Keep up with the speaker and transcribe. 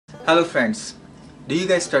Hello friends, do you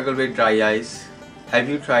guys struggle with dry eyes? Have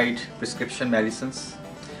you tried prescription medicines?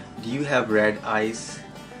 Do you have red eyes?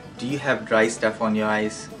 Do you have dry stuff on your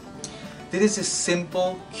eyes? There is a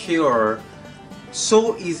simple cure,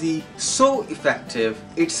 so easy, so effective,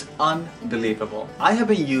 it's unbelievable. I have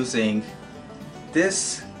been using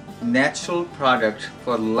this natural product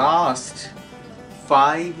for last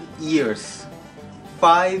 5 years.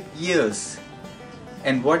 5 years.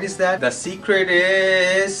 And what is that? The secret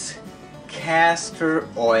is castor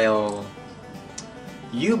oil.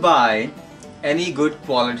 You buy any good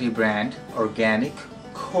quality brand, organic,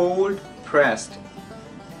 cold pressed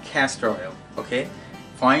castor oil, okay?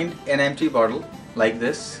 Find an empty bottle like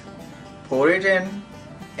this, pour it in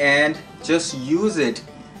and just use it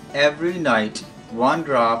every night, 1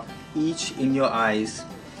 drop each in your eyes.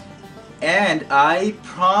 And I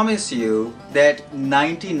promise you that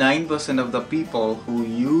 99% of the people who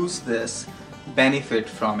use this benefit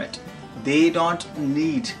from it. They don't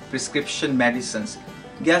need prescription medicines.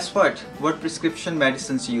 Guess what? What prescription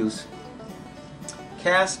medicines use?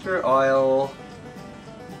 Castor oil.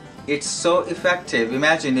 It's so effective.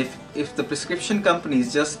 Imagine if the prescription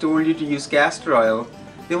companies just told you to use castor oil,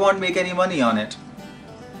 they won't make any money on it.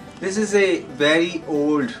 This is a very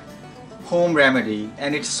old home remedy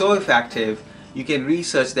and it's so effective. You can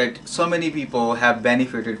research that so many people have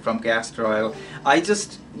benefited from castor oil. I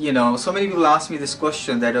just, so many people ask me this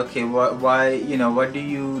question that, okay, why, what do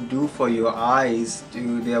you do for your eyes?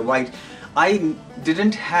 They're white. I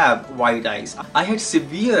didn't have white eyes. I had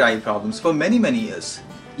severe eye problems for many years.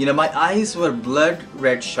 My eyes were blood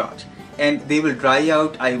red shot and they will dry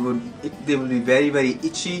out. They will be very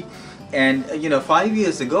itchy. And 5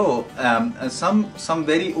 years ago, some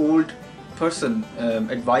very old person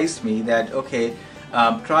advised me that, okay,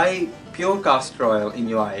 try pure castor oil in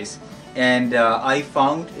your eyes. And I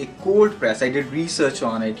found a cold press. I did research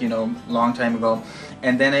on it, long time ago.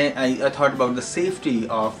 And then I thought about the safety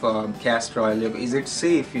of castor oil. Is it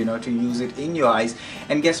safe, to use it in your eyes?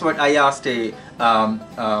 And guess what? I asked a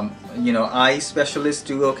eye specialist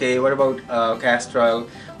too. Okay, what about castor oil?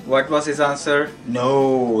 What was his answer?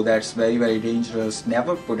 No, that's very dangerous.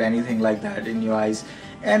 Never put anything like that in your eyes.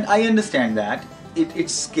 And I understand that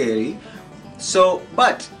it's scary. So,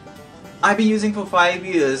 but I've been using for 5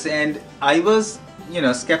 years, and I was,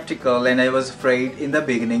 skeptical, and I was afraid in the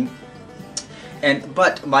beginning.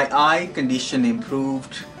 But my eye condition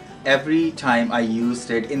improved every time I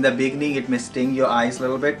used it. In the beginning, it may sting your eyes a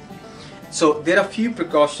little bit. So there are a few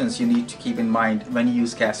precautions you need to keep in mind when you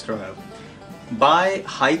use castor oil. Buy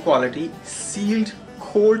high quality, sealed,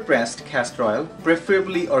 cold pressed castor oil,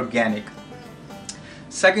 preferably organic.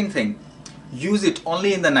 Second thing, use it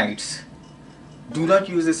only in the nights. Do not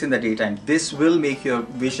use this in the daytime. This will make your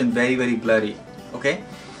vision very blurry. Okay?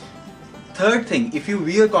 Third thing, if you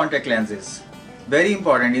wear contact lenses, very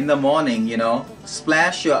important, in the morning,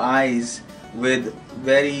 splash your eyes with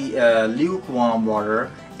very lukewarm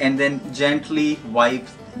water and then gently wipe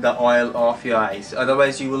the oil off your eyes.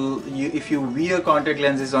 Otherwise, if you wear contact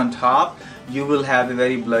lenses on top, you will have a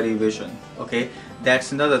very blurry vision. Okay?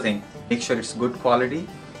 That's another thing. Make sure it's good quality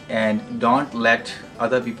and don't let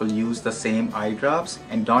other people use the same eye drops,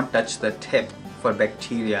 and don't touch the tip for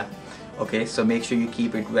bacteria. Okay, so make sure you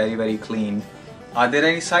keep it very clean. Are there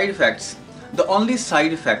any side effects? The only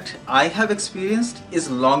side effect I have experienced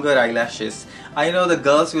is longer eyelashes. I know the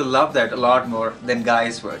girls will love that a lot more than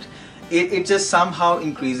guys would. It just somehow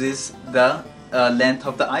increases the length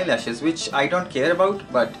of the eyelashes, which I don't care about,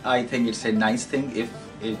 but I think it's a nice thing if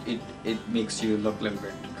it makes you look a little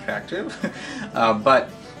bit attractive. But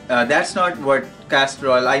that's not what castor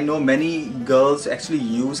oil. I know many girls actually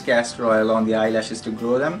use castor oil on the eyelashes to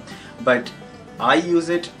grow them, but I use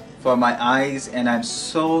it for my eyes, and I'm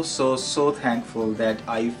so thankful that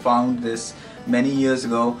I found this many years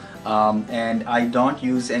ago. And I don't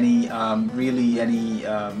use any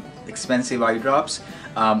expensive eye drops.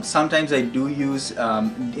 Sometimes I do use,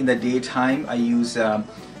 in the daytime, I use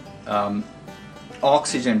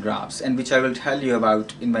oxygen drops, and which I will tell you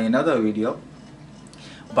about in my another video.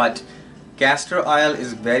 But castor oil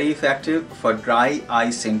is very effective for dry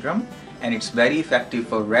eye syndrome, and it's very effective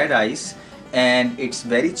for red eyes, and it's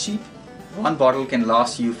very cheap. 1 bottle can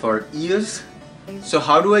last you for years. So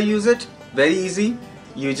how do I use it? Very easy.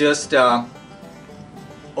 You just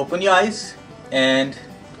open your eyes and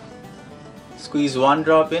squeeze 1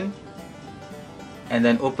 drop in, and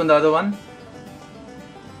then open the other one,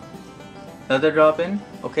 another drop in,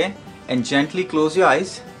 okay, and gently close your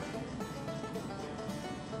eyes.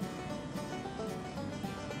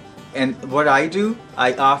 And what I do,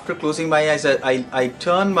 after closing my eyes, I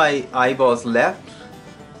turn my eyeballs left,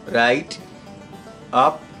 right,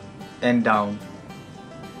 up, and down,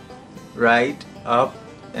 right, up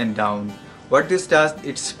and down. What this does,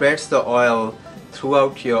 it spreads the oil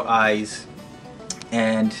throughout your eyes.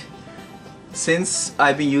 And since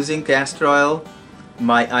I've been using castor oil,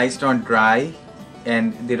 my eyes don't dry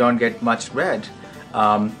and they don't get much red.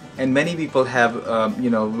 And many people have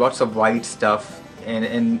lots of white stuff, and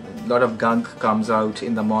a lot of gunk comes out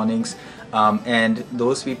in the mornings, and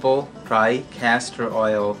those people try castor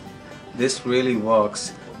oil. This really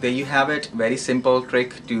works. There you have it, very simple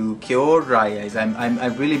trick to cure dry eyes. I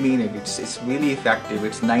really mean it. It's really effective.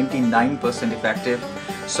 It's 99% effective.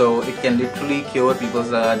 So it can literally cure people's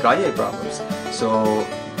dry eye problems. So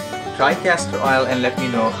try castor oil and let me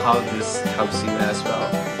know how this helps you as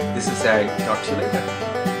well. This is Eric. Talk to you later.